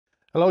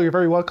Hello, you're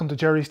very welcome to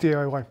Gerry's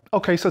DIY.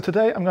 Okay, so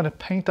today I'm going to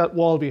paint that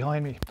wall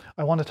behind me.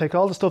 I want to take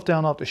all the stuff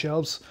down off the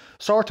shelves,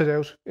 sort it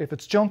out. If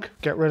it's junk,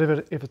 get rid of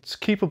it. If it's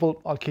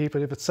keepable, I'll keep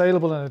it. If it's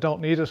saleable and I don't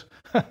need it,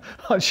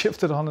 I'll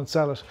shift it on and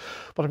sell it.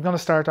 But I'm going to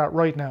start that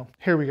right now.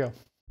 Here we go.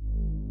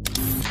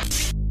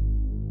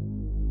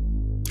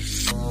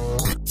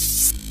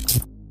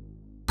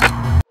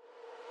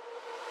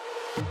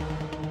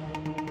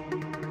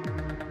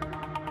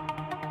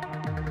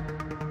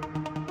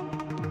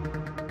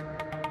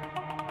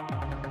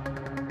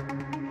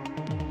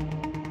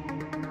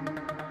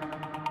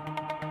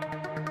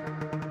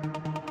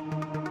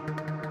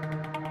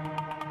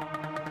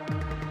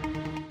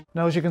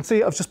 Now, as you can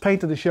see, I've just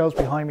painted the shelves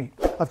behind me.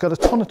 I've got a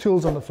ton of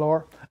tools on the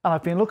floor and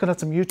I've been looking at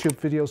some YouTube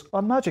videos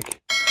on magic.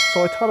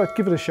 So I thought I'd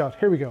give it a shot.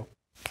 Here we go.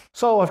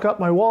 So I've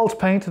got my walls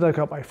painted, I've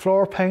got my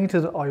floor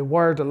painted, I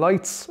wired the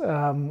lights.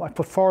 I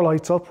put 4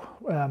 lights up,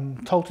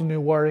 total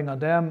new wiring on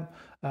them.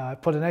 I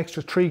put an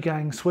extra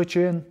 3-gang switch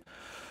in.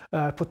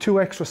 Put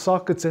 2 extra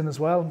sockets in as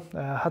well.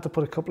 Had to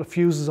put a couple of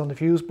fuses on the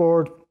fuse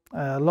board.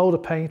 Load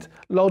of paint,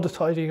 load of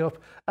tidying up,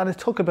 and it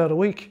took about a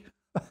week.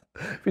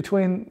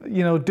 Between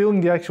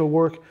doing the actual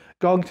work,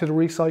 going to the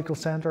recycle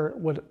center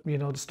with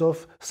the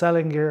stuff,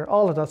 selling gear,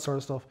 all of that sort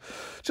of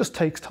stuff, just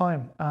takes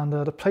time. And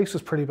the place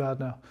is pretty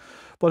bad now,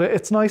 but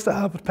it's nice to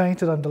have it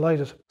painted. I'm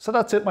delighted. So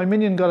that's it. My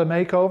minion got a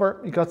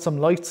makeover. He got some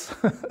lights.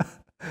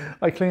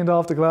 I cleaned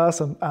off the glass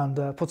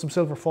and put some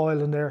silver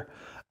foil in there,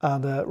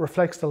 and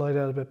reflects the light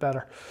out a bit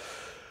better.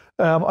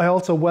 I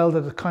also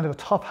welded a kind of a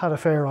top hat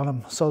affair on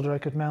him so that I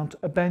could mount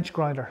a bench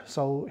grinder.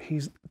 So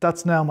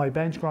that's now my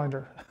bench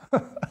grinder.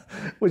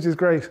 Which is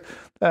great.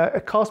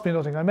 It cost me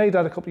nothing. I made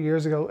that a couple of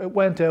years ago. It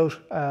went out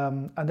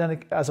and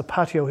then as a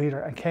patio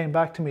heater and came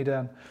back to me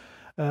then.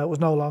 It was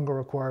no longer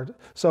required.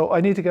 So I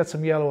need to get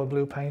some yellow and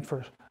blue paint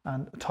for it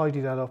and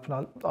tidy that up,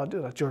 and I'll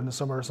do that during the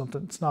summer or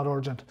something. It's not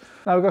urgent.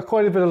 Now I've got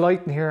quite a bit of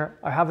light in here.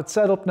 I have it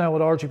set up now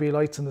with RGB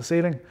lights in the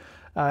ceiling.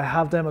 I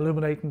have them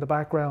illuminating the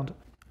background.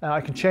 I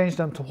can change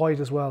them to white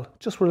as well,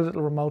 just with a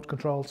little remote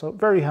control. So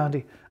very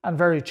handy and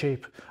very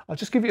cheap. I'll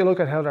just give you a look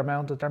at how they're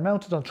mounted. They're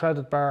mounted on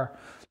threaded bar,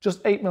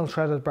 just 8mm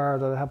threaded bar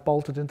that I have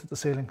bolted into the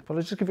ceiling. But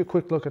I'll just give you a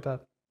quick look at that.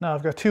 Now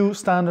I've got 2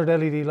 standard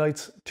LED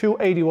lights, 2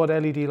 80-watt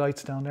LED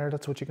lights down there.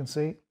 That's what you can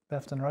see,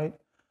 left and right.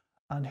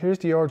 And here's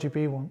the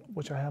RGB one,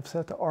 which I have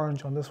set to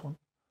orange on this one.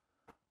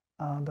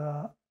 And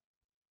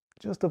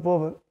just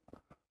above it,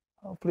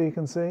 hopefully you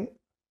can see,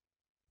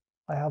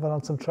 I have it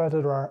on some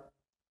threaded bar.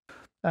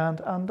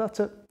 And that's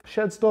it.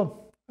 Shed's done.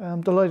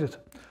 I'm delighted.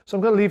 So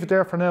I'm going to leave it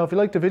there for now. If you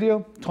liked the video,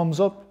 thumbs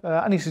up.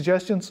 Any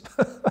suggestions,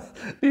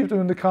 leave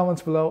them in the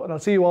comments below, and I'll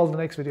see you all in the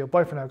next video.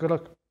 Bye for now. Good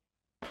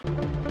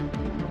luck.